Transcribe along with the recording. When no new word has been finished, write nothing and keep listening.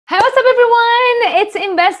Hi, what's up, everyone? It's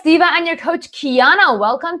Invest Diva. I'm your coach, Kiana.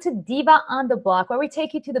 Welcome to Diva on the Block, where we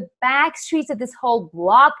take you to the back streets of this whole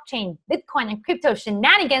blockchain, Bitcoin, and crypto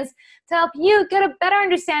shenanigans to help you get a better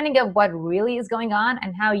understanding of what really is going on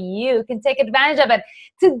and how you can take advantage of it.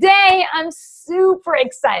 Today, I'm super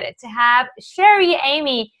excited to have Cherie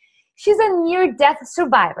Aimée. She's a near-death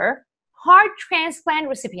survivor, heart transplant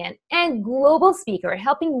recipient, and global speaker,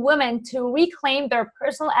 helping women to reclaim their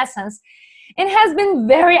personal essence, and has been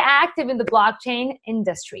very active in the blockchain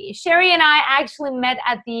industry. Cherie and I actually met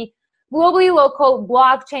at the globally local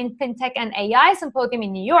blockchain, fintech, and AI symposium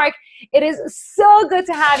in New York. It is so good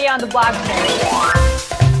to have you on the block, Cherie.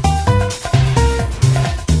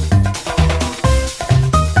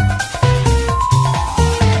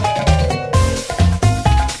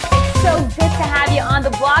 So good to have you on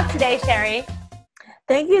the block today, Cherie.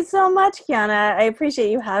 Thank you so much, Kiana. I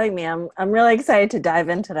appreciate you having me. I'm really excited to dive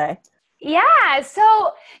in today. Yeah,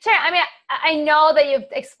 so Cherie, I know that you've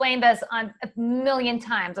explained this on a million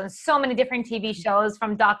times on so many different TV shows,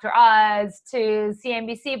 from Dr. Oz to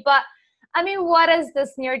CNBC, but what is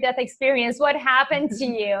this near-death experience? What happened to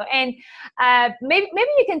you? And maybe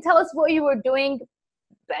you can tell us what you were doing.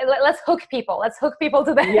 Let's hook people. Let's hook people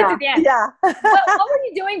to the, to the end. Yeah. what were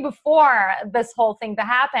you doing before this whole thing that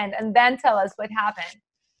happened? And then tell us what happened.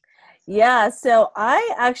 Yeah, so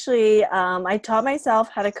I actually, I taught myself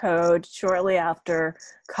how to code shortly after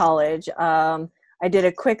college. I did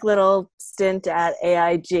a quick little stint at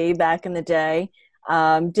AIG back in the day.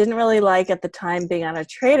 Didn't really like at the time being on a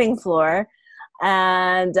trading floor,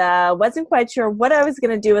 and wasn't quite sure what I was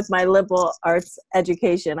going to do with my liberal arts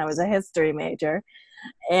education. I was a history major.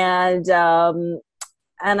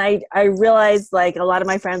 And I realized, like, a lot of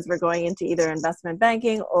my friends were going into either investment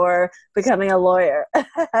banking or becoming a lawyer.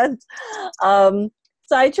 And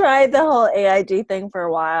so I tried the whole AIG thing for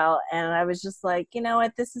a while, and I was just like, you know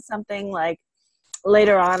what, this is something, like,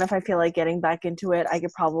 later on, if I feel like getting back into it, I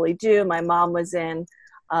could probably do. My mom was in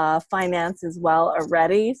finance as well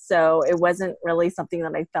already, so it wasn't really something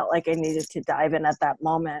that I felt like I needed to dive in at that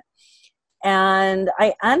moment. And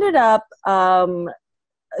I ended up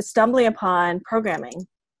stumbling upon programming,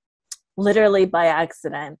 literally by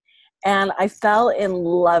accident, and I fell in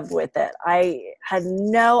love with it. I had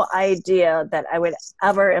no idea that I would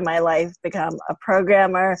ever in my life become a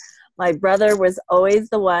programmer. My brother was always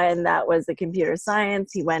the one that was a computer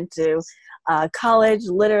science. He went to college,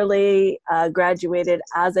 literally graduated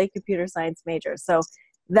as a computer science major. So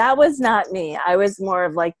that was not me. I was more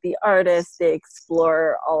of like the artist, the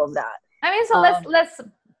explorer, all of that. So let's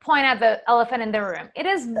point out the elephant in the room. It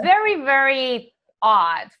is very, very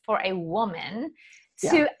odd for a woman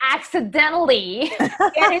to accidentally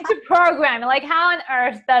get into programming. Like, how on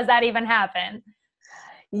earth does that even happen?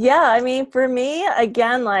 Yeah, for me,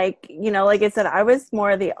 again, like I said, I was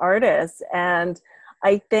more the artist. And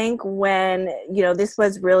I think when, this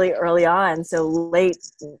was really early on, so late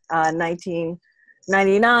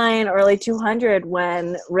 1999, early 200,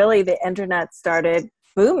 when really the internet started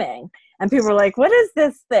booming. And people were like, what is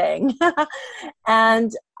this thing?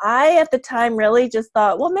 And I, at the time, really just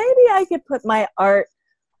thought, well, maybe I could put my art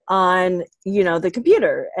on, the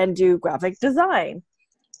computer and do graphic design.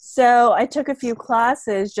 So I took a few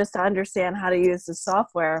classes just to understand how to use the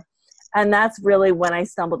software. And that's really when I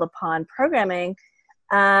stumbled upon programming.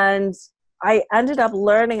 And I ended up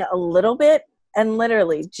learning a little bit, and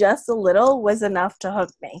literally just a little was enough to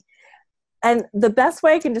hook me. And the best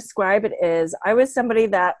way I can describe it is, I was somebody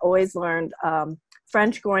that always learned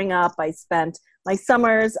French growing up. I spent my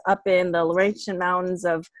summers up in the Laurentian Mountains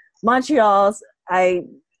of Montreal. I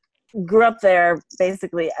grew up there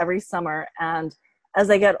basically every summer. And as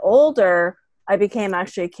I got older, I became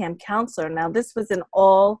actually a camp counselor. Now, this was an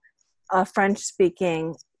all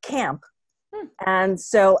French-speaking camp. And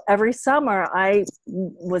so every summer I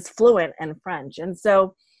was fluent in French. And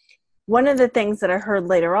so one of the things that I heard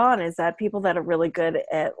later on is that people that are really good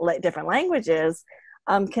at different languages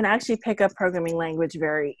can actually pick up programming language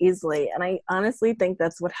very easily. And I honestly think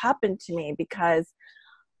that's what happened to me, because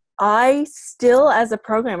I still, as a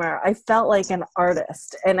programmer, I felt like an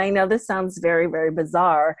artist. And I know this sounds very, very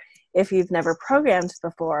bizarre if you've never programmed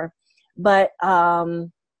before, but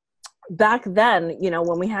back then,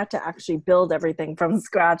 when we had to actually build everything from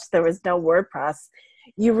scratch, there was no WordPress.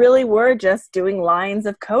 You really were just doing lines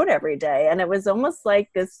of code every day. And it was almost like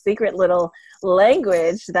this secret little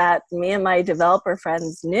language that me and my developer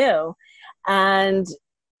friends knew. And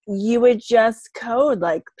you would just code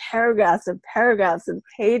like paragraphs and paragraphs and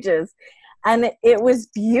pages. And it was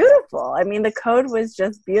beautiful. The code was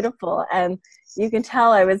just beautiful. And you can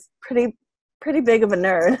tell I was pretty pretty big of a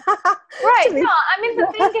nerd. Right. No, I mean, the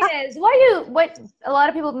thing is, what a lot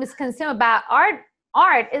of people misconstrue about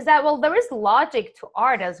art is that, well, there is logic to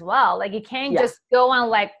art as well. Like, you can't just go and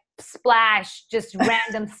like splash just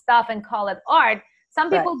random stuff and call it art. Some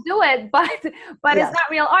people do it, but it's not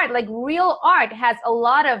real art. Like, real art has a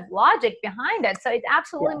lot of logic behind it. So it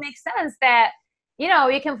absolutely makes sense that, you know,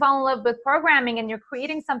 you can fall in love with programming and you're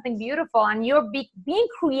creating something beautiful and you're being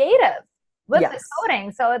creative with the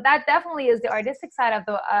coding. So that definitely is the artistic side of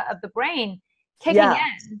the brain kicking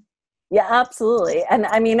in. Yeah, absolutely. And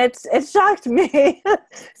I mean, it shocked me.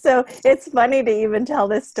 So it's funny to even tell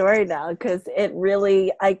this story now, because it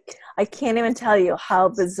really, I can't even tell you how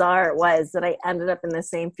bizarre it was that I ended up in the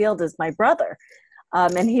same field as my brother.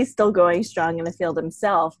 And he's still going strong in the field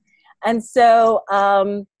himself. And so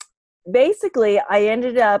basically, I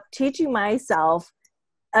ended up teaching myself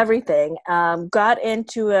everything. Got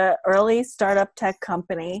into an early startup tech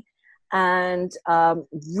company, and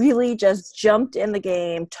really just jumped in the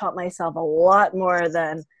game, taught myself a lot more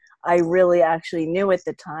than I really actually knew at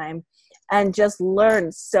the time, and just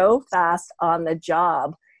learned so fast on the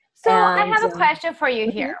job. So I have a question for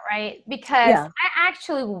you here, right? Because Yeah. I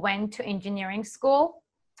actually went to engineering school.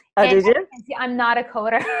 Oh, did you? See, I'm not a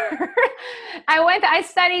coder. I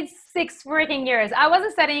studied 6 freaking years. I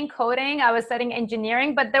wasn't studying coding. I was studying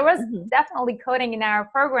engineering, but there was definitely coding in our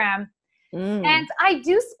program. And I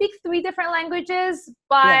do speak 3 different languages,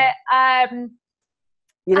 but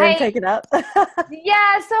you didn't pick it up.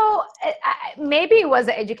 So maybe it was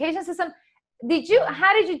the education system.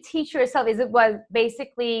 How did you teach yourself? Was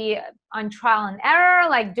basically on trial and error,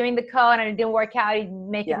 like doing the code and it didn't work out, you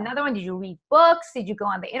make another one? Did you read books? Did you go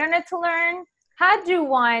on the internet to learn? How do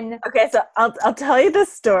one? Okay, so I'll tell you the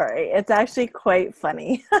story. It's actually quite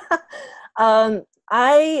funny.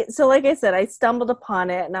 So like I said, I stumbled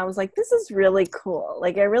upon it and I was like, this is really cool.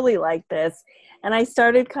 Like, I really like this. And I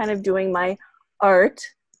started kind of doing my art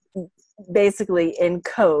basically in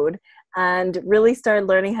code, and really started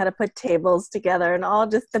learning how to put tables together and all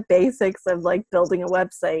just the basics of like building a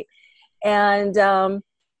website. And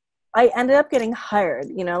I ended up getting hired.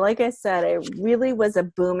 You know, like I said, it really was a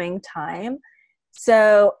booming time.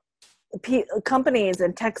 So companies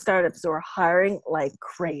and tech startups were hiring like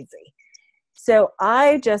crazy. So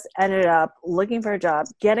I just ended up looking for a job,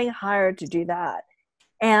 getting hired to do that.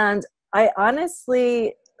 And I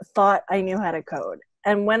honestly thought I knew how to code.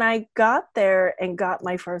 And when I got there and got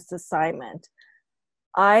my first assignment,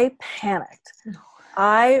 I panicked.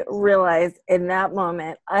 I realized in that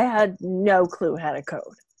moment, I had no clue how to code.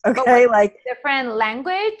 Okay, like different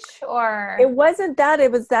language, or it wasn't that.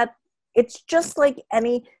 It was that it's just like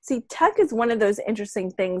tech is one of those interesting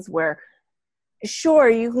things where, sure,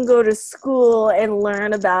 you can go to school and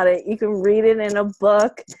learn about it. You can read it in a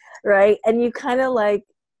book, right? And you kind of like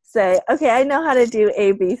say, okay, I know how to do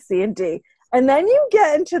A, B, C, and D. And then you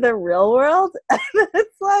get into the real world, and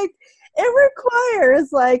it's like, it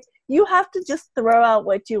requires, like, you have to just throw out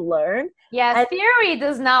what you learn. Yeah, and theory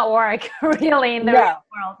does not work really in the real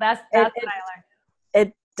world. That's what I learned.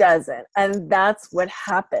 It doesn't. And that's what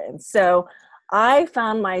happened. So I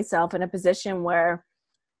found myself in a position where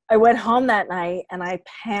I went home that night and I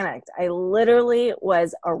panicked. I literally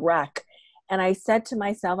was a wreck. And I said to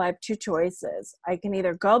myself, I have 2 choices. I can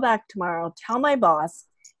either go back tomorrow, tell my boss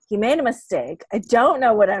he made a mistake, I don't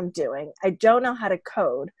know what I'm doing, I don't know how to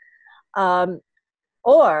code,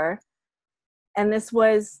 or, and this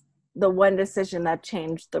was the one decision that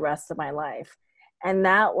changed the rest of my life, and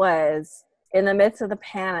that was, in the midst of the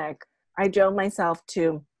panic, I drove myself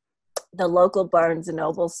to the local Barnes &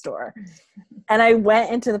 Noble store. And I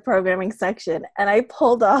went into the programming section and I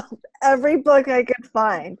pulled off every book I could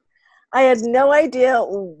find. I had no idea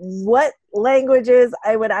what languages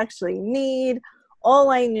I would actually need.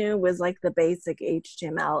 All I knew was like the basic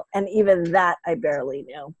HTML, and even that I barely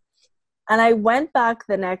knew. And I went back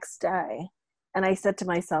the next day and I said to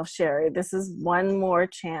myself, Cherie, this is one more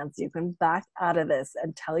chance you can back out of this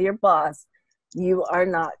and tell your boss you are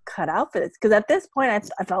not cut out for this. Because at this point,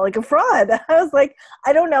 I felt like a fraud. I was like,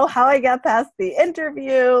 I don't know how I got past the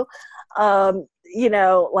interview. You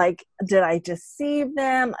know, like, did I deceive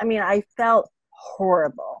them? I mean, I felt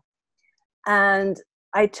horrible. And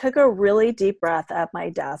I took a really deep breath at my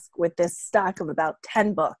desk with this stack of about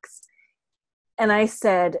 10 books. And I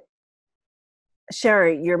said,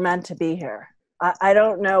 Cherie, you're meant to be here. I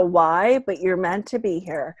don't know why, but you're meant to be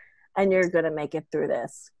here and you're going to make it through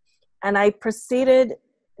this. And I proceeded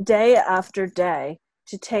day after day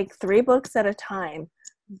to take 3 books at a time,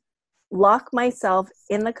 lock myself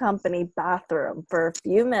in the company bathroom for a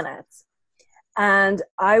few minutes, and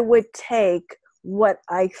I would take what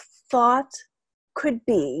I thought could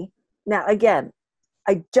be Now, again,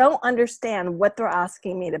 I don't understand what they're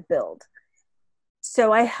asking me to build.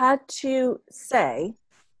 So I had to say,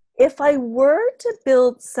 if I were to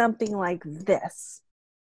build something like this,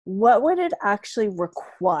 what would it actually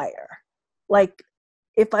require? Like,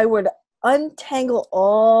 if I were to untangle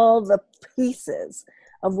all the pieces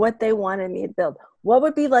of what they wanted me to build, what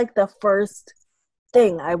would be like the first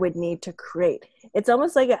thing I would need to create? It's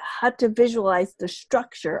almost like I had to visualize the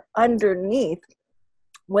structure underneath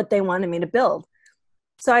what they wanted me to build.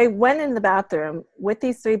 So I went in the bathroom with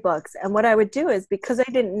these 3 books, and what I would do is, because I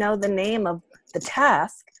didn't know the name of the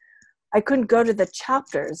task, I couldn't go to the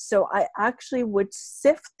chapters. So I actually would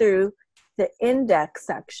sift through the index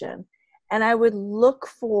section, and I would look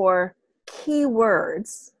for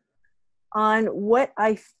keywords on what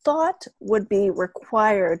I thought would be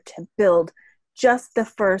required to build just the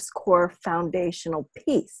first core foundational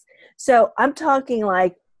piece. So I'm talking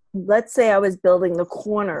like, let's say I was building the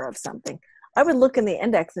corner of something. I would look in the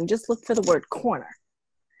index and just look for the word corner.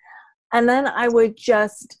 And then I would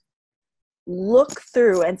just look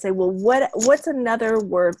through and say, well, what's another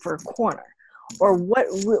word for corner? Or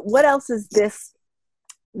what else is this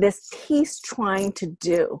piece trying to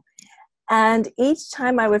do? And each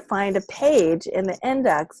time I would find a page in the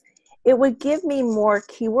index, it would give me more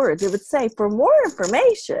keywords. It would say, for more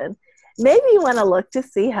information, maybe you want to look to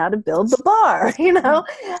see how to build the bar,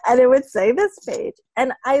 and it would say this page.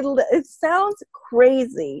 And it sounds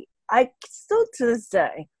crazy. I still to this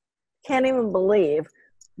day can't even believe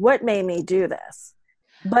what made me do this.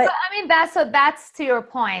 But I mean, that's to your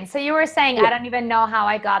point. So you were saying, I don't even know how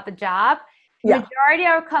I got the job. Majority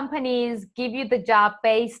of companies give you the job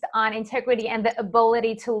based on integrity and the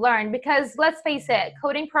ability to learn, because let's face it,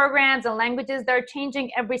 coding programs and languages, they're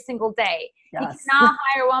changing every single day. Yes. You cannot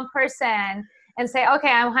hire one person and say,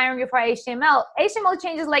 okay, I'm hiring you for HTML. HTML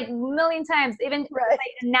changes like a million times. Even like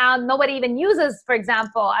now, nobody even uses, for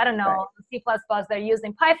example, I don't know, C++, they're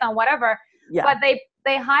using Python, whatever. But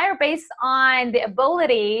they hire based on the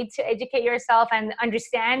ability to educate yourself and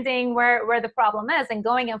understanding where the problem is and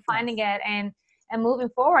going and finding it and moving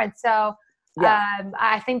forward. So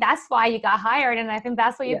I think that's why you got hired. And I think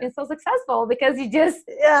that's why you've been so successful, because you just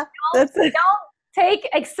don't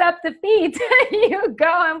accept defeat. You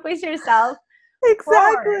go and push yourself.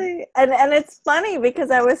 Exactly. And it's funny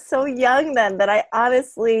because I was so young then that I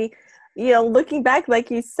honestly, looking back,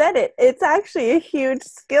 like you said, it's actually a huge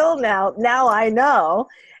skill now. Now I know.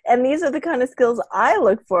 And these are the kind of skills I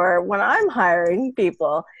look for when I'm hiring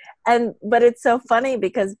people. But it's so funny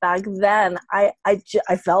because back then I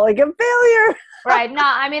felt like a failure. Right. No,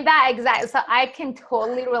 I mean that exactly. So I can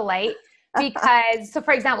totally relate because, so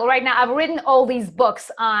for example, right now I've written all these books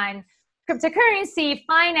on cryptocurrency,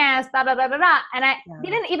 finance, and I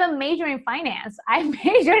didn't even major in finance. I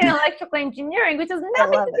majored in electrical engineering, which has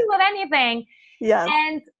nothing to do with anything. Yes.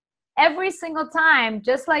 And every single time,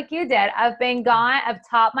 just like you did, I've been gone, I've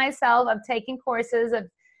taught myself, I've taken courses,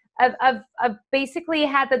 I've basically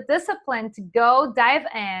had the discipline to go dive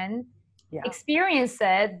in, experience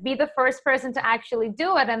it, be the first person to actually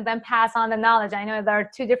do it, and then pass on the knowledge. I know there are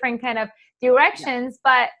 2 different kind of directions,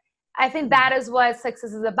 but I think that is what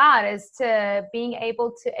success is about, is to being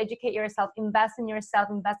able to educate yourself, invest in yourself,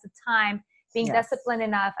 invest the time, being disciplined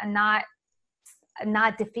enough, and not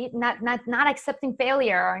accepting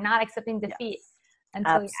failure or not accepting defeat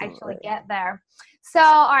until you actually get there. So,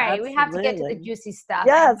 all right, we have to get to the juicy stuff.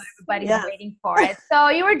 Yes. Everybody's waiting for it. So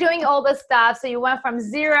you were doing all this stuff. So you went from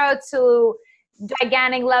 0 to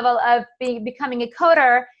gigantic level of becoming a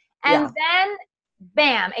coder. And then,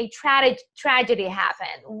 bam, a tragedy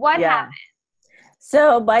happened. What happened?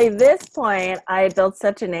 So by this point, I built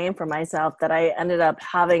such a name for myself that I ended up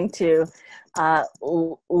having to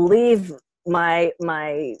leave my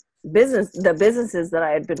business, the businesses that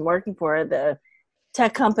I had been working for, the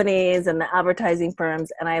tech companies and the advertising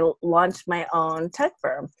firms, and I launched my own tech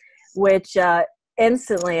firm, which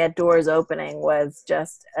instantly at doors opening was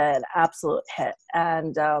just an absolute hit.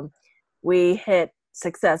 And we hit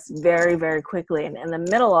success very, very quickly. And in the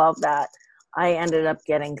middle of that, I ended up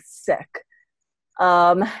getting sick.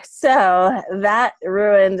 So that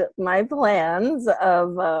ruined my plans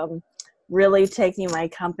of really taking my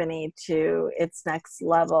company to its next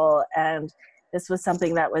level. And this was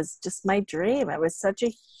something that was just my dream. It was such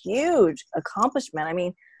a huge accomplishment. I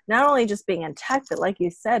mean, not only just being in tech, but like you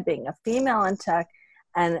said, being a female in tech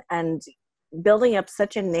and building up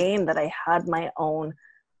such a name that I had my own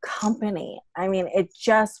company. I mean, it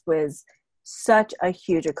just was such a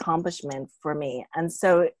huge accomplishment for me. And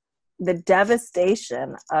so the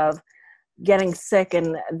devastation of getting sick,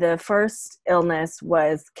 and the first illness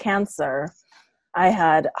was cancer. I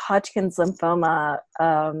had Hodgkin's lymphoma,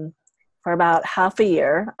 for about half a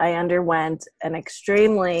year. I underwent an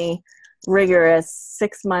extremely rigorous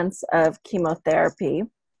 6 months of chemotherapy.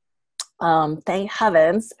 Thank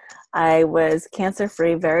heavens, I was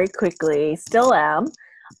cancer-free very quickly, still am.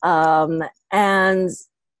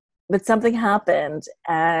 But something happened,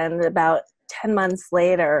 and about 10 months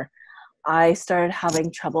later, I started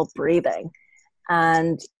having trouble breathing.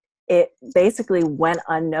 And it basically went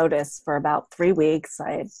unnoticed for about 3 weeks.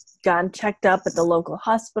 I had gotten checked up at the local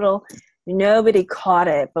hospital. Nobody caught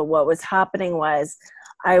it, but what was happening was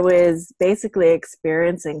I was basically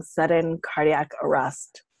experiencing sudden cardiac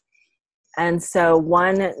arrest. And so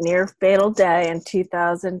one near fatal day in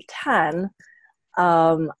 2010,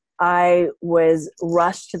 I was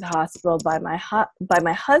rushed to the hospital by my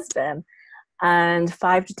husband, and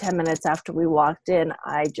 5 to 10 minutes after we walked in,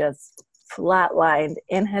 I just flatlined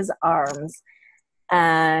in his arms,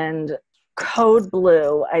 and code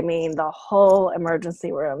blue. I mean, the whole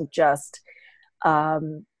emergency room just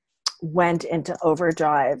went into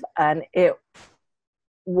overdrive, and it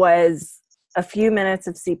was a few minutes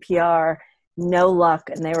of CPR, no luck,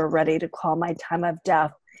 and they were ready to call my time of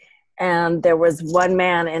death. And there was one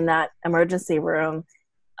man in that emergency room,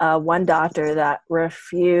 one doctor that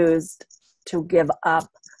refused to give up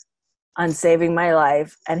on saving my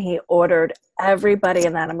life. And he ordered everybody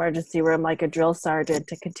in that emergency room, like a drill sergeant,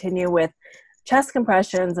 to continue with chest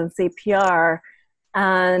compressions and CPR.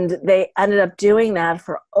 And they ended up doing that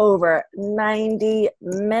for over 90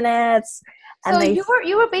 minutes. And so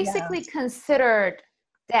you were basically considered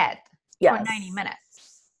dead for 90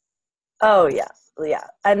 minutes. Oh, yeah. Yeah.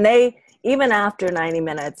 And they, even after 90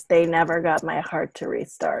 minutes, they never got my heart to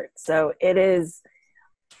restart. So I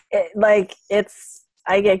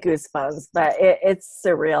get goosebumps, but it's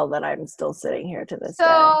surreal that I'm still sitting here to this day.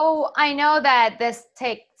 So I know that this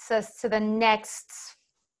takes us to the next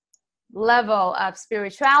level of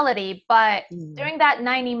spirituality, but during that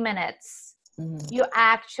 90 minutes, you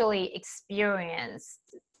actually experienced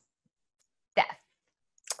death.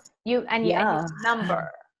 You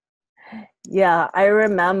remember. Yeah, I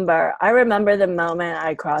remember the moment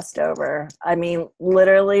I crossed over. I mean,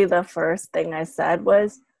 literally the first thing I said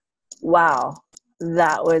was, wow,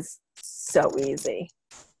 that was so easy.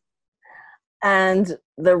 And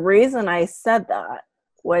the reason I said that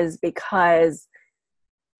was because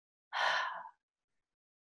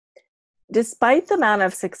despite the amount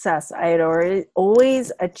of success I had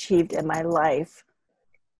always achieved in my life,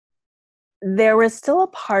 there was still a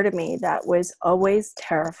part of me that was always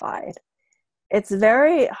terrified. It's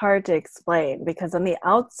very hard to explain because on the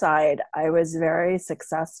outside, I was very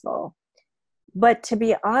successful. But to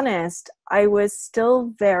be honest, I was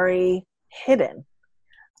still very hidden.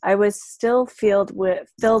 I was still filled with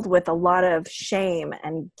a lot of shame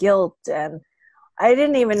and guilt, and I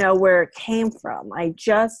didn't even know where it came from. I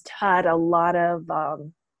just had a lot of,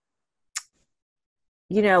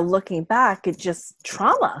 looking back, it's just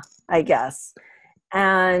trauma, I guess.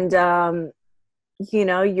 And,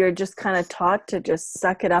 you're just kind of taught to just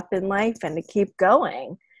suck it up in life and to keep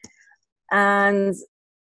going. And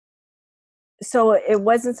so it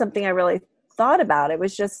wasn't something I really thought about. It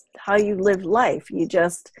was just how you live life. You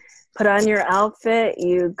just put on your outfit,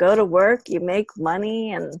 you go to work, you make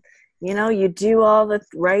money, and, you do all the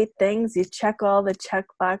right things. You check all the check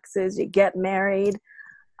boxes, you get married.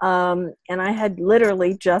 And I had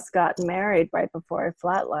literally just gotten married right before I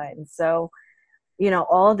flatlined. So,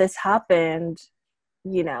 all this happened,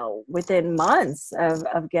 within months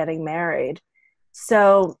of getting married.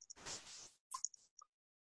 So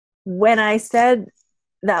when I said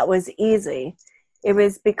that was easy, it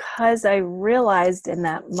was because I realized in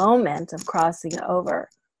that moment of crossing over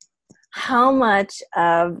how much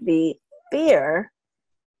of the fear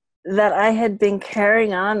that I had been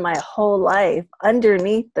carrying on my whole life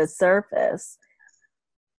underneath the surface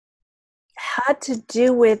had to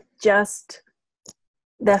do with just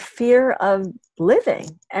the fear of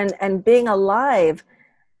living and being alive,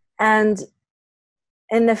 and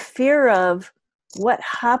the fear of what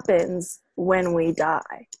happens when we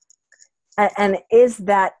die. And is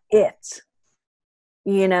that it?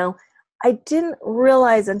 I didn't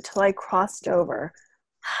realize until I crossed over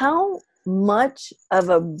how much of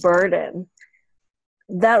a burden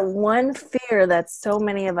that one fear that so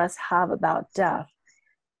many of us have about death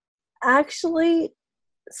actually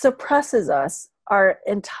suppresses us our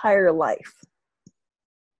entire life.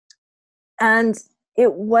 And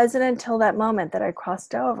it wasn't until that moment that I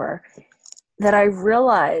crossed over that I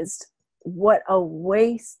realized what a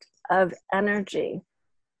waste of energy,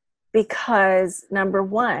 because number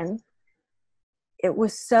one, it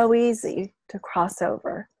was so easy to cross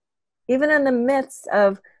over. Even in the midst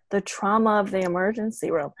of the trauma of the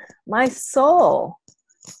emergency room. My soul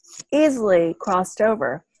easily crossed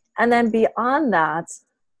over. And then beyond that,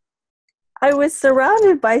 I was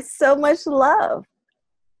surrounded by so much love.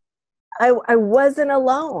 I wasn't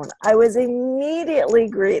alone. I was immediately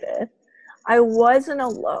greeted. I wasn't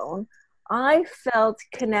alone. I felt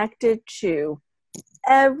connected to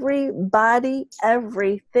everybody,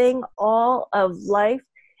 everything, all of life.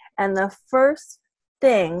 And the first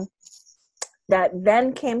thing that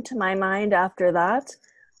then came to my mind after that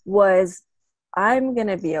was, I'm going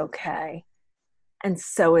to be okay. And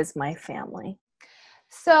so is my family.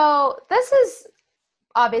 So this is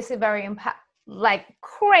obviously very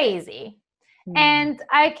crazy. And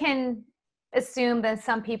I can assume that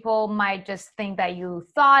some people might just think that you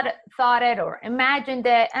thought it or imagined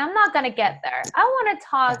it. And I'm not going to get there. I want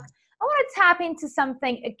to tap into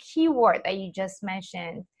something, a keyword that you just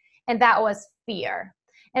mentioned, and that was fear.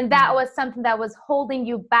 And that was something that was holding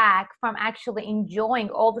you back from actually enjoying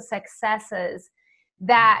all the successes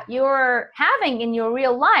that you're having in your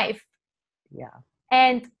real life. Yeah.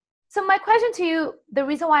 And so my question to you, the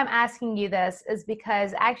reason why I'm asking you this is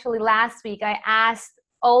because actually last week I asked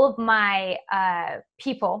all of my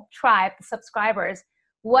tribe, the subscribers,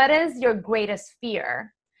 what is your greatest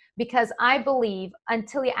fear? Because I believe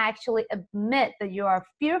until you actually admit that you are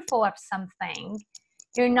fearful of something,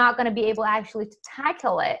 you're not going to be able actually to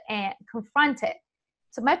tackle it and confront it.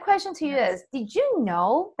 So my question to you is, did you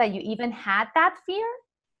know that you even had that fear?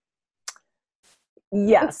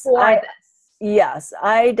 Yes. Yes,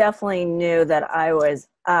 I definitely knew that I was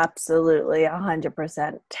absolutely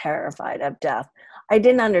 100% terrified of death. I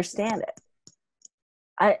didn't understand it.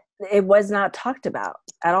 It was not talked about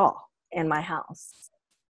at all in my house.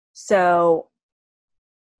 So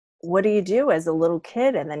what do you do as a little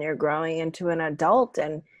kid, and then you're growing into an adult,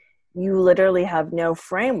 and you literally have no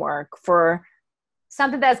framework for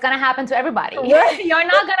something that's going to happen to everybody. Right. You're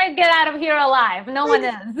not going to get out of here alive. No one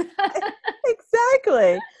is.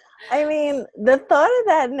 Exactly. I mean, the thought of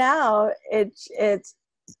that now, it's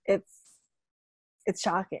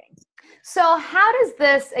shocking. So how does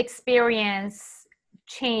this experience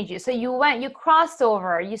change you? So you crossed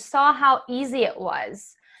over, you saw how easy it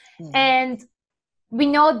was. And we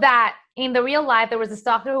know that in the real life, there was this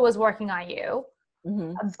doctor who was working on you,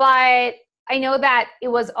 but I know that it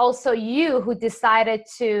was also you who decided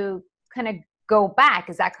to kind of go back.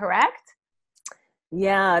 Is that correct?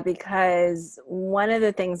 Yeah, because one of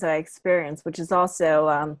the things that I experienced, which is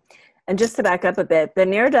also, and just to back up a bit, the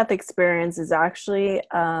near-death experience is actually,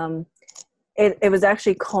 it was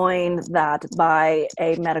actually coined that by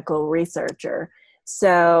a medical researcher.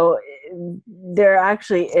 So there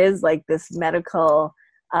actually is like this medical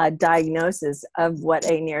diagnosis of what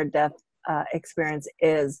a near-death experience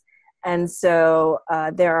is. And so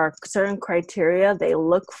there are certain criteria they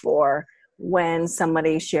look for when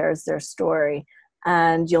somebody shares their story.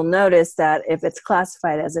 And you'll notice that if it's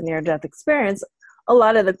classified as a near-death experience, a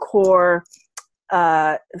lot of the core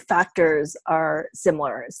factors are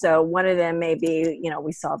similar. So one of them may be,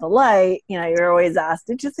 we saw the light. You're always asked,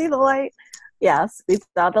 did you see the light? Yes, we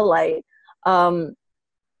saw the light.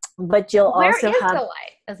 But you'll also have... Where is the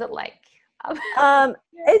light? Is it like...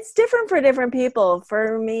 it's different for different people.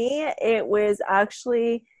 For me, it was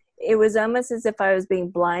almost as if I was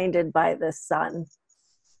being blinded by the sun.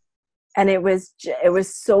 And it was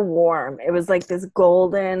so warm. It was like this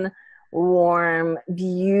golden, warm,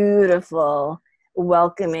 beautiful,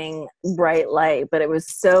 welcoming, bright light. But it was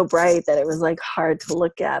so bright that it was like hard to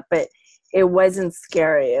look at. But it wasn't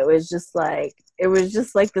scary. It was just like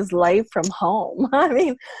this light from home. I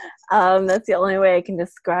mean, that's the only way I can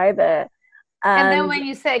describe it. And then when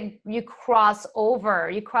you say you cross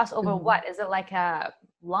over what? Is it like a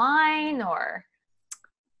line or?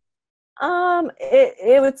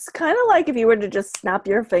 It was kind of like if you were to just snap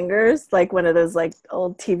your fingers, like one of those like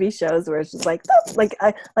old TV shows where it's just like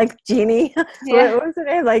Genie. Yeah. What was her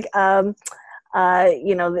name? Like the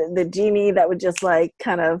genie that would just like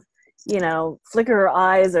kind of flicker her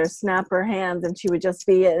eyes or snap her hands, and she would just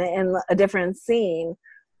be in a different scene.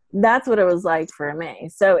 That's what it was like for me.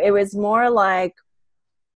 So it was more like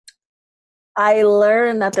I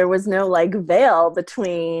learned that there was no like veil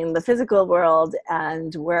between the physical world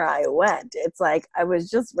and where I went. It's like I was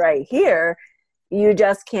just right here. You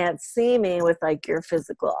just can't see me with like your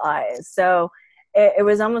physical eyes. So it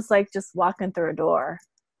was almost like just walking through a door.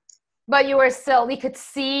 But you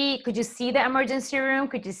could you see the emergency room?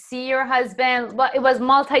 Could you see your husband? Well, it was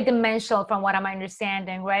multidimensional from what I'm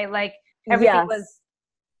understanding, right? Like everything was...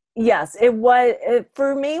 Yes, it was.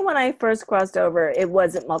 For me, when I first crossed over, it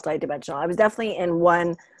wasn't multidimensional. I was definitely in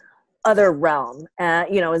one other realm. And,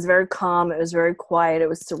 it was very calm. It was very quiet. It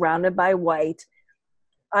was surrounded by white.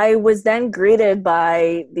 I was then greeted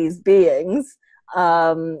by these beings.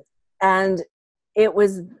 And it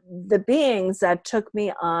was the beings that took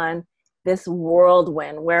me on this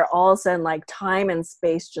whirlwind where all of a sudden, like, time and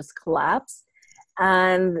space just collapsed.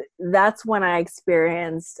 And that's when I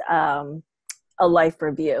experienced a life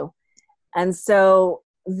review. And so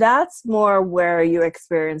that's more where you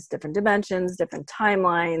experience different dimensions, different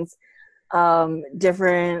timelines,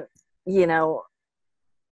 different,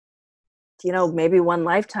 maybe one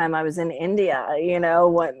lifetime I was in India,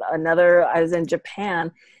 another I was in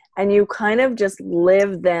Japan, and you kind of just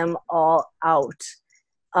live them all out.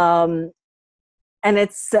 And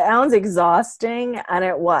it sounds exhausting, and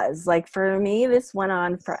it was. Like, for me, this went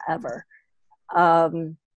on forever.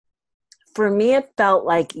 For me, it felt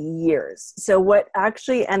like years. So what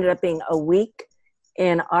actually ended up being a week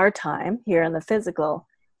in our time here in the physical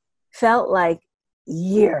felt like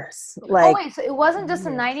years. Like, wait, so it wasn't just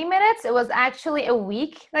years. 90 minutes? It was actually a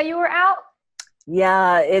week that you were out?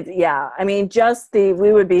 Yeah. I mean,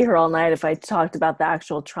 we would be here all night if I talked about the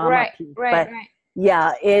actual trauma piece. Right.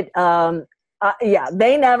 Yeah,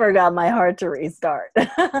 they never got my heart to restart.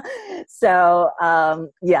 So,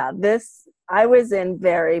 I was in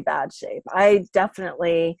very bad shape. I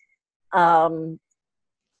definitely,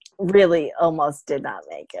 really almost did not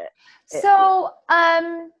make it. So,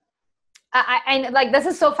 I like, this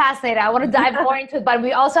is so fascinating. I want to dive more into it, but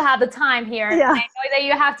we also have the time here. Yeah. I know that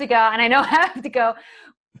you have to go, and I know I have to go.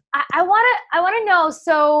 I want to know,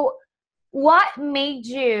 so what made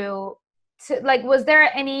you was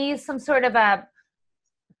there some sort of a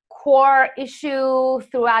core issue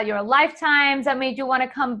throughout your lifetimes that made you want to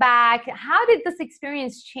come back? How did this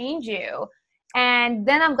experience change you? And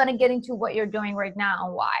then I'm going to get into what you're doing right now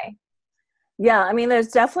and why. Yeah, I mean, there's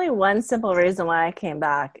definitely one simple reason why I came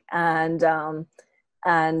back. And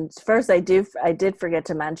first, I did forget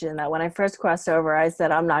to mention that when I first crossed over, I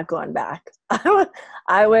said, I'm not going back.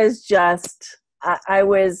 I was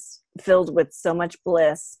filled with so much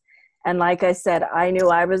bliss. And like I said, I knew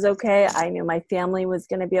I was okay. I knew my family was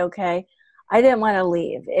going to be okay. I didn't want to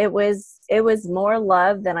leave. It was more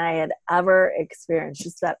love than I had ever experienced.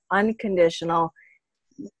 Just that unconditional,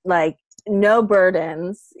 like, no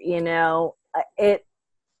burdens, you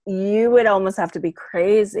would almost have to be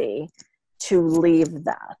crazy to leave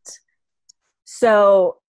that.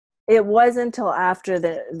 So it wasn't until after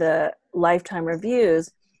the lifetime reviews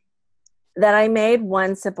that I made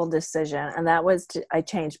one simple decision, and that was I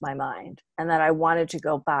changed my mind and that I wanted to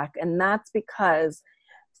go back. And that's because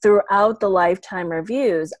throughout the lifetime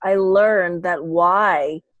reviews, I learned that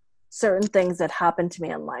why certain things that happened to me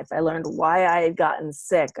in life. I learned why I had gotten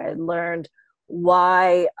sick. I learned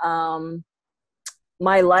why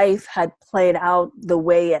my life had played out the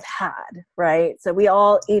way it had, right? So we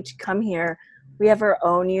all each come here. We have our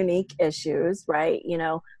own unique issues, right?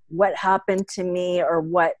 What happened to me, or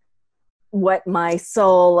what my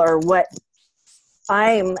soul, or what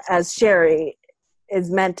I'm as Cherie is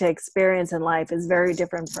meant to experience in life is very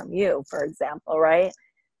different from you, for example, right?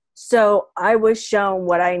 So I was shown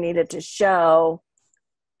what I needed to show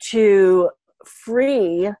to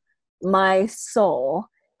free my soul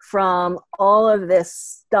from all of this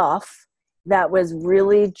stuff that was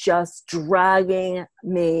really just dragging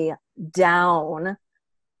me down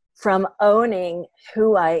from owning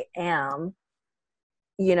who I am,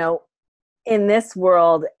 in this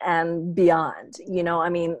world and beyond. I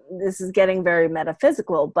mean, this is getting very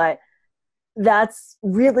metaphysical, but that's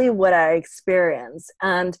really what I experienced.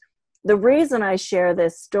 And the reason I share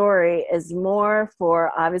this story is more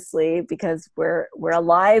for, obviously, because we're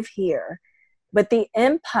alive here, but the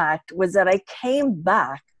impact was that I came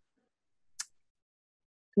back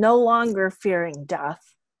no longer fearing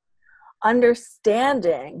death,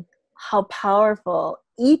 understanding how powerful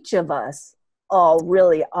each of us all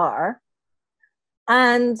really are,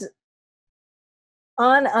 and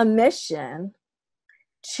on a mission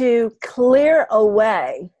to clear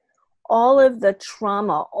away all of the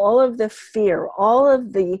trauma, all of the fear, all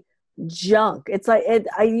of the junk. It's like,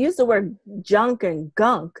 I use the word junk and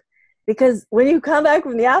gunk because when you come back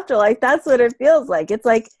from the afterlife, that's what it feels like. It's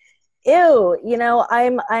like, ew,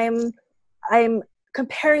 I'm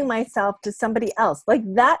comparing myself to somebody else. Like,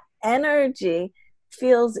 that energy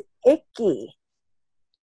feels icky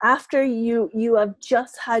after you have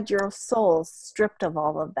just had your soul stripped of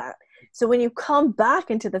all of that. So when you come back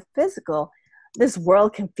into the physical, this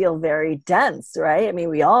world can feel very dense, right? I mean,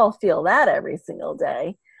 we all feel that every single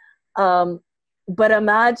day. But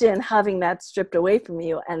imagine having that stripped away from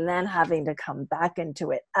you and then having to come back into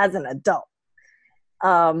it as an adult.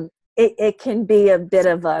 it can be a bit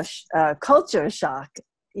of a culture shock,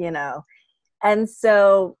 you know. And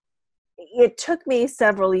so it took me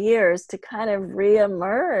several years to kind of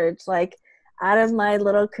reemerge, like out of my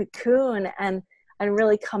little cocoon and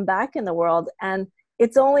really come back in the world. And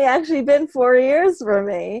it's only actually been 4 years for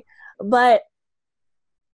me, but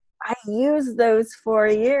I used those 4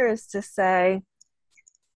 years to say,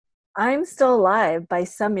 I'm still alive by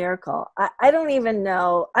some miracle. I don't even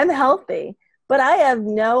know. I'm healthy, but I have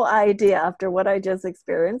no idea after what I just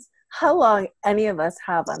experienced how long any of us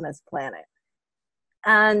have on this planet.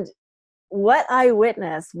 And what I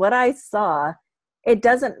witnessed, what I saw, it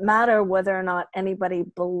doesn't matter whether or not anybody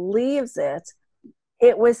believes it.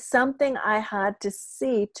 It was something I had to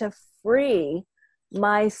see to free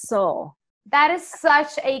my soul. That is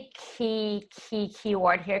such a key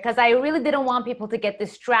word here, because I really didn't want people to get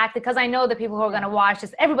distracted, because I know the people who are going to watch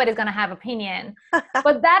this, everybody's going to have opinion,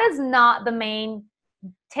 but that is not the main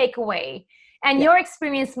takeaway. And your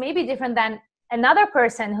experience may be different than another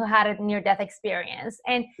person who had a near-death experience.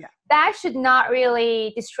 And that should not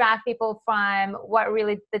really distract people from what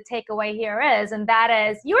really the takeaway here is. And that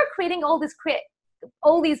is, you're creating all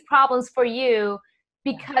these problems for you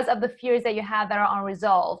because of the fears that you have that are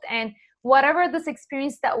unresolved. And whatever this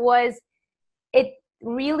experience that was, it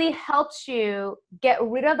really helps you get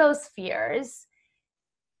rid of those fears,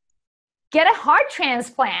 get a heart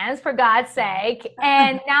transplant, for God's sake,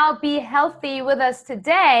 and now be healthy with us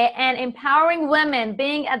today and empowering women,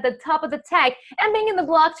 being at the top of the tech and being in the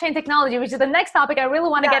blockchain technology, which is the next topic I really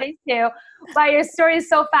want to get into. But your story is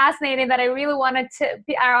so fascinating that I really wanted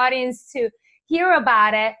our audience to hear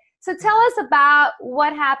about it. So tell us about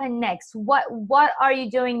what happened next. What are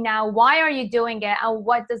you doing now? Why are you doing it? And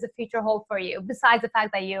what does the future hold for you? Besides the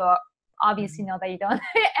fact that you obviously know that you don't,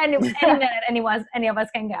 any minute any of us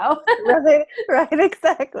can go. Right,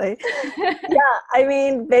 exactly. Yeah, I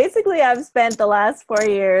mean, basically I've spent the last 4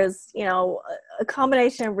 years, you know, a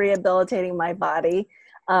combination of rehabilitating my body,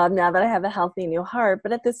 now that I have a healthy new heart,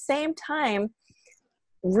 but at the same time,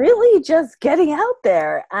 really just getting out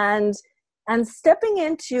there and stepping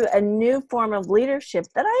into a new form of leadership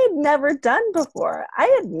that I had never done before. I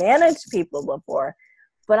had managed people before,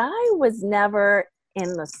 but I was never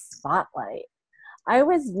in the spotlight. I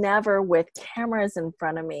was never with cameras in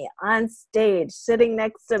front of me, on stage, sitting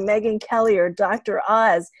next to Megyn Kelly or Dr.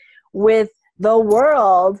 Oz with the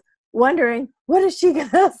world wondering, what is she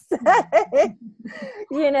gonna say?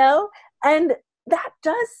 You know? And that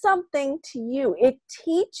does something to you. It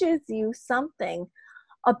teaches you something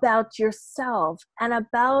about yourself and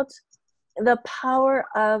about the power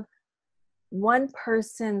of one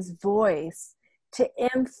person's voice to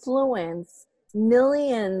influence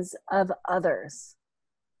millions of others.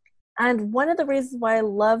 And one of the reasons why I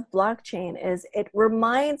love blockchain is it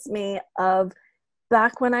reminds me of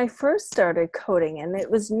back when I first started coding, and it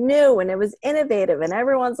was new and it was innovative and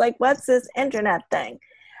everyone's like, what's this internet thing?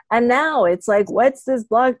 And now it's like, what's this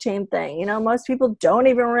blockchain thing? You know, most people don't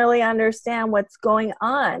even really understand what's going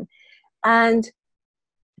on. And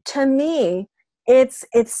to me, it's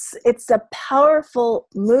a powerful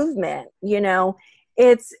movement. You know,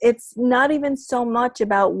 it's not even so much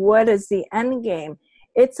about what is the end game.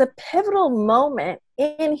 It's a pivotal moment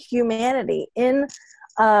in humanity, in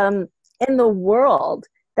the world,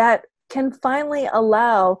 that can finally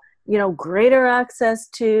allow, you know, greater access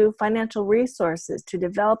to financial resources to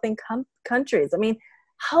developing countries. I mean,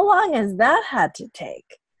 how long has that had to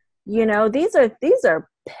take? You know, these are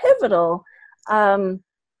pivotal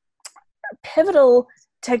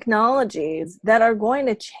technologies that are going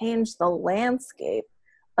to change the landscape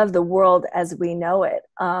of the world as we know it.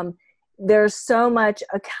 There's so much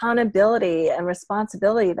accountability and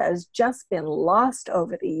responsibility that has just been lost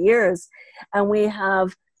over the years. And we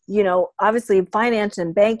have, you know, obviously finance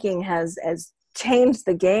and banking has changed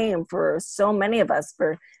the game for so many of us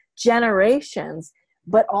for generations.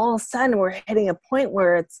 But all of a sudden we're hitting a point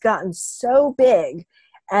where it's gotten so big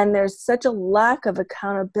and there's such a lack of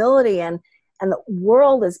accountability, and the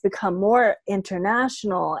world has become more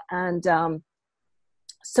international. And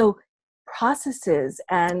so processes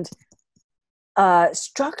and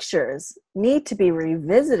structures need to be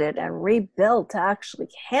revisited and rebuilt to actually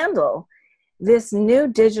handle this new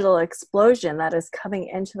digital explosion that is coming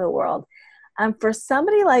into the world. And for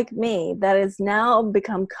somebody like me that has now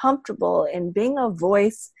become comfortable in being a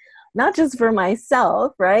voice, not just for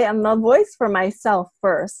myself, right? I'm a voice for myself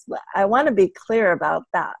first. I want to be clear about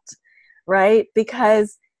that, right?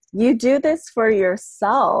 Because you do this for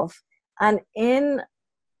yourself, and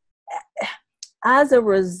as a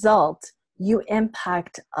result, you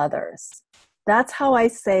impact others. That's how I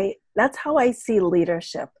see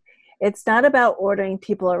leadership. It's not about ordering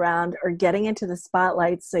people around or getting into the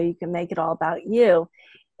spotlight so you can make it all about you.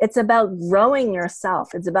 It's about growing yourself.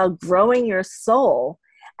 It's about growing your soul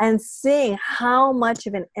and seeing how much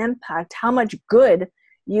of an impact, how much good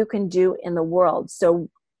you can do in the world. So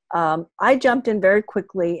I jumped in very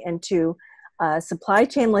quickly into supply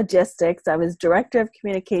chain logistics. I was director of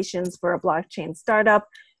communications for a blockchain startup.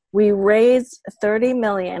 We raised 30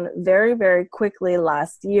 million very, very quickly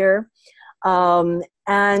last year.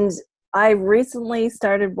 And I recently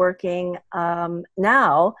started working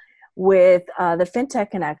now with the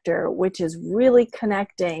FinTech Connector, which is really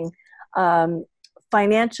connecting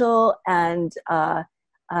financial and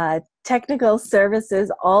technical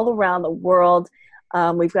services all around the world.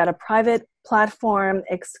 We've got a private platform,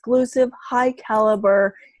 exclusive, high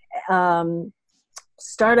caliber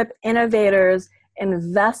startup innovators,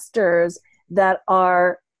 investors that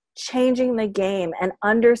are changing the game and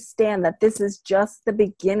understand that this is just the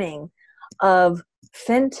beginning of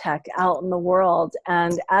fintech out in the world.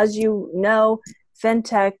 And as you know,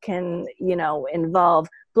 fintech can, involve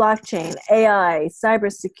blockchain, AI,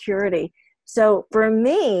 cybersecurity. So for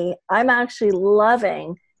me, I'm actually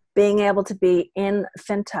loving being able to be in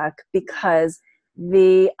fintech because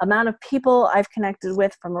the amount of people I've connected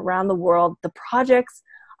with from around the world, the projects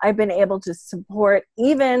I've been able to support,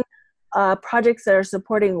 even projects that are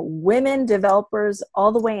supporting women developers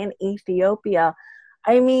all the way in Ethiopia.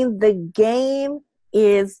 I mean, the game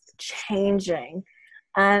is changing.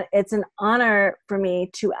 And it's an honor for me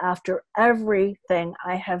to, after everything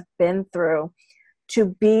I have been through,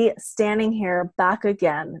 to be standing here back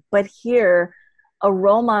again, but here, a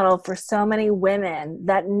role model for so many women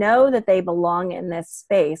that know that they belong in this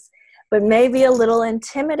space, but may be a little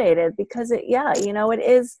intimidated because it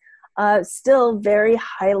is still very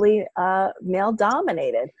highly male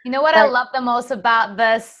dominated. You know what I love the most about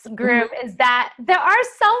this group is that there are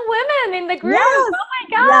some women in the group. Yes, oh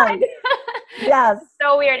my God. Yes. It's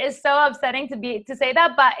so weird. It's so upsetting to say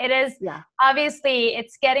that, but it is obviously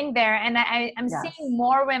it's getting there. And I'm seeing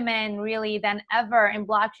more women really than ever in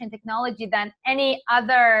blockchain technology than any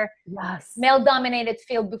other male dominated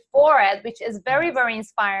field before it, which is very, very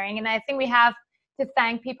inspiring. And I think we have to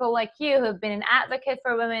thank people like you who have been an advocate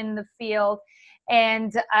for women in the field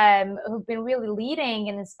and who've been really leading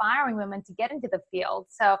and inspiring women to get into the field.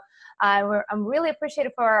 So I'm really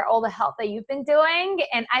appreciative for all the help that you've been doing.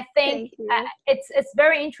 And I think it's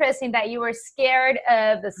very interesting that you were scared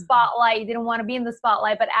of the spotlight. You didn't want to be in the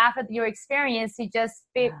spotlight, but after your experience, you just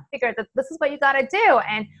figured that this is what you got to do.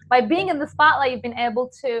 And by being in the spotlight, you've been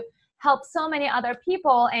able to help so many other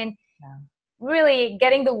people and really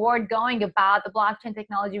getting the word going about the blockchain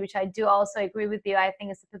technology, which I do also agree with you. I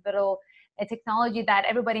think it's a pivotal technology that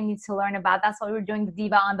everybody needs to learn about. That's why we're doing the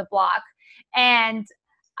Diva on the Block. And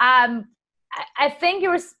I think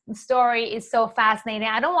your story is so fascinating.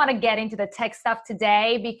 I don't want to get into the tech stuff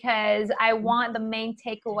today because I want the main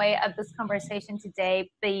takeaway of this conversation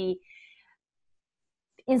today be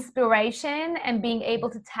inspiration and being able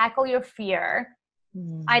to tackle your fear,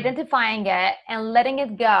 identifying it and letting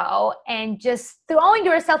it go and just throwing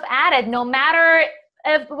yourself at it, no matter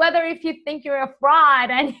if you think you're a fraud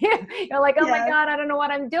and you're like, oh my God, I don't know what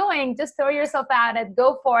I'm doing. Just throw yourself at it,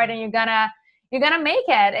 go for it, and you're gonna make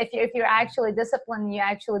it if you're actually disciplined and you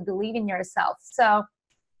actually believe in yourself. So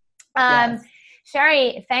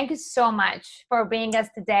Cherie, thank you so much for being us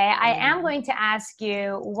today. I am going to ask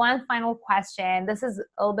you one final question. This is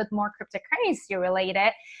a little bit more cryptocurrency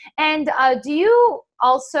related. And are you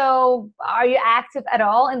active at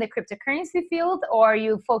all in the cryptocurrency field, or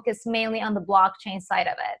you focus mainly on the blockchain side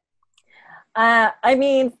of it? I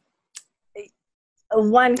mean,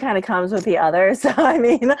 one kind of comes with the other. So, I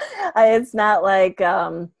mean, it's not like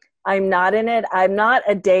I'm not in it. I'm not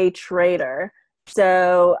a day trader.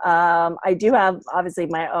 So I do have obviously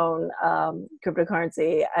my own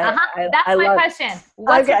cryptocurrency. That's my question.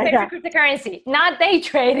 What's your favorite cryptocurrency? Not day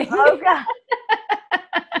trading. Okay.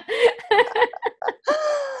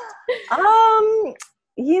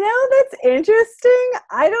 That's interesting.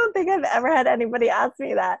 I don't think I've ever had anybody ask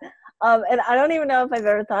me that, and I don't even know if I've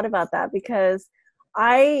ever thought about that because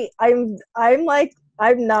I'm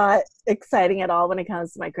not exciting at all when it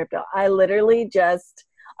comes to my crypto. I literally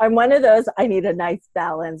I'm one of those, I need a nice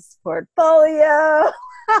balanced portfolio.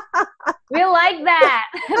 We like that.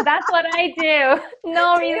 That's what I do.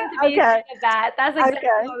 No reason to be ashamed of that. That's exactly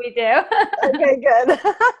what we do. Okay, good.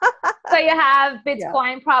 So you have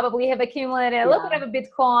Bitcoin, probably have accumulated a little bit of a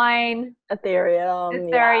Bitcoin. Ethereum.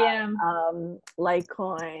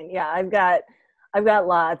 Litecoin. Yeah, I've got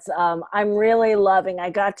lots. I'm really loving, I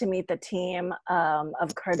got to meet the team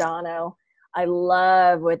of Cardano. I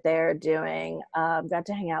love what they're doing. Got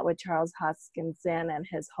to hang out with Charles Hoskinson and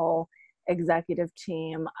his whole executive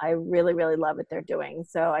team. I really, really love what they're doing.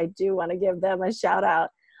 So I do want to give them a shout out.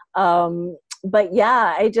 But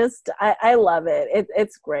yeah, I love it.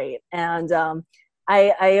 It's great. And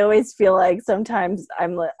I always feel like sometimes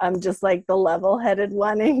I'm just like the level-headed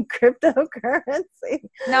one in cryptocurrency.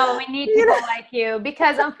 No, we need people like you,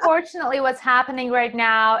 because unfortunately what's happening right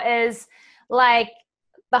now is like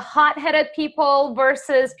the hot-headed people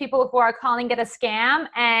versus people who are calling it a scam.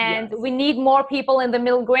 And we need more people in the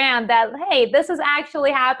middle ground that, hey, this is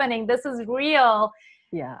actually happening. This is real.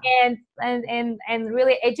 Yeah. And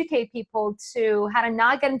really educate people to how to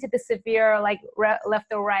not get into the severe, like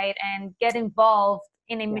left or right, and get involved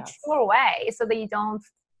in a mature way so that you don't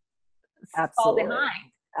fall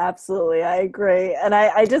behind. Absolutely. I agree. And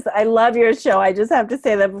I love your show. I just have to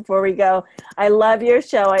say that before we go. I love your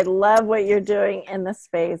show. I love what you're doing in the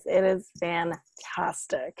space. It is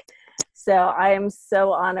fantastic. So I am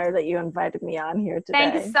so honored that you invited me on here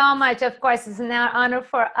today. Thank you so much. Of course, it's an honor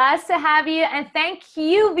for us to have you. And thank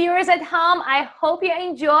you, viewers at home. I hope you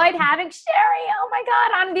enjoyed having Cherie, oh my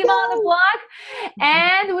God, on Diva on the Block.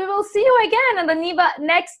 And we will see you again on the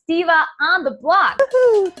next Diva on the Block.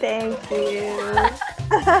 Thank you.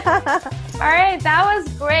 All right, that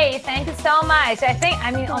was great. Thank you so much.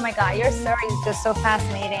 Oh my God, your story is just so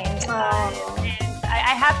fascinating.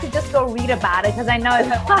 I have to just go read about it, because I know if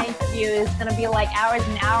I want to interview, it's going to be like hours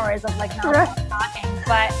and hours of like not talking.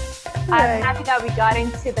 But I'm happy that we got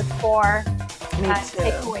into the core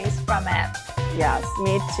takeaways from it. Yes,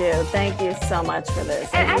 me too. Thank you so much for this.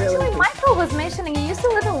 And actually, Michael was mentioning you used to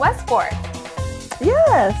live in Westport.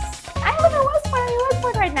 Yes. I live in Westport. I'm in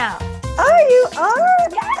Westport right now. Oh, you are?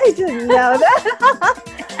 Yes. I didn't know that.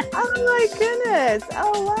 Oh my goodness.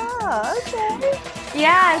 Oh wow. Okay.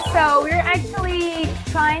 Yeah, so we're actually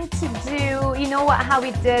trying to do, you know how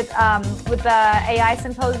we did with the AI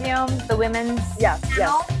symposium, the women's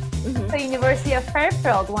panel? The University of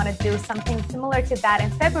Fairfield want to do something similar to that in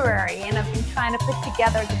February, and I've been trying to put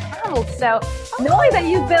together the panel. So knowing that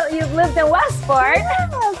you've lived in Westport.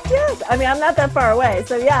 Yes. I mean, I'm not that far away.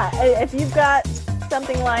 So yeah, if you've got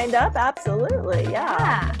something lined up, absolutely.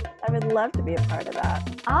 Yeah. I would love to be a part of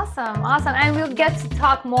that. Awesome. And we'll get to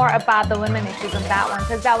talk more about the women issues on that one,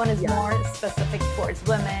 because that one is more specific towards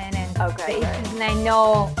women and the issues. And I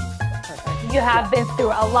know you have been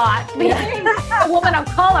through a lot. Being a woman of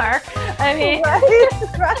color. I mean, right.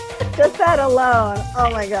 Just that alone.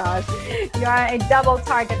 Oh my gosh. You are a double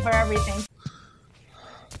target for everything.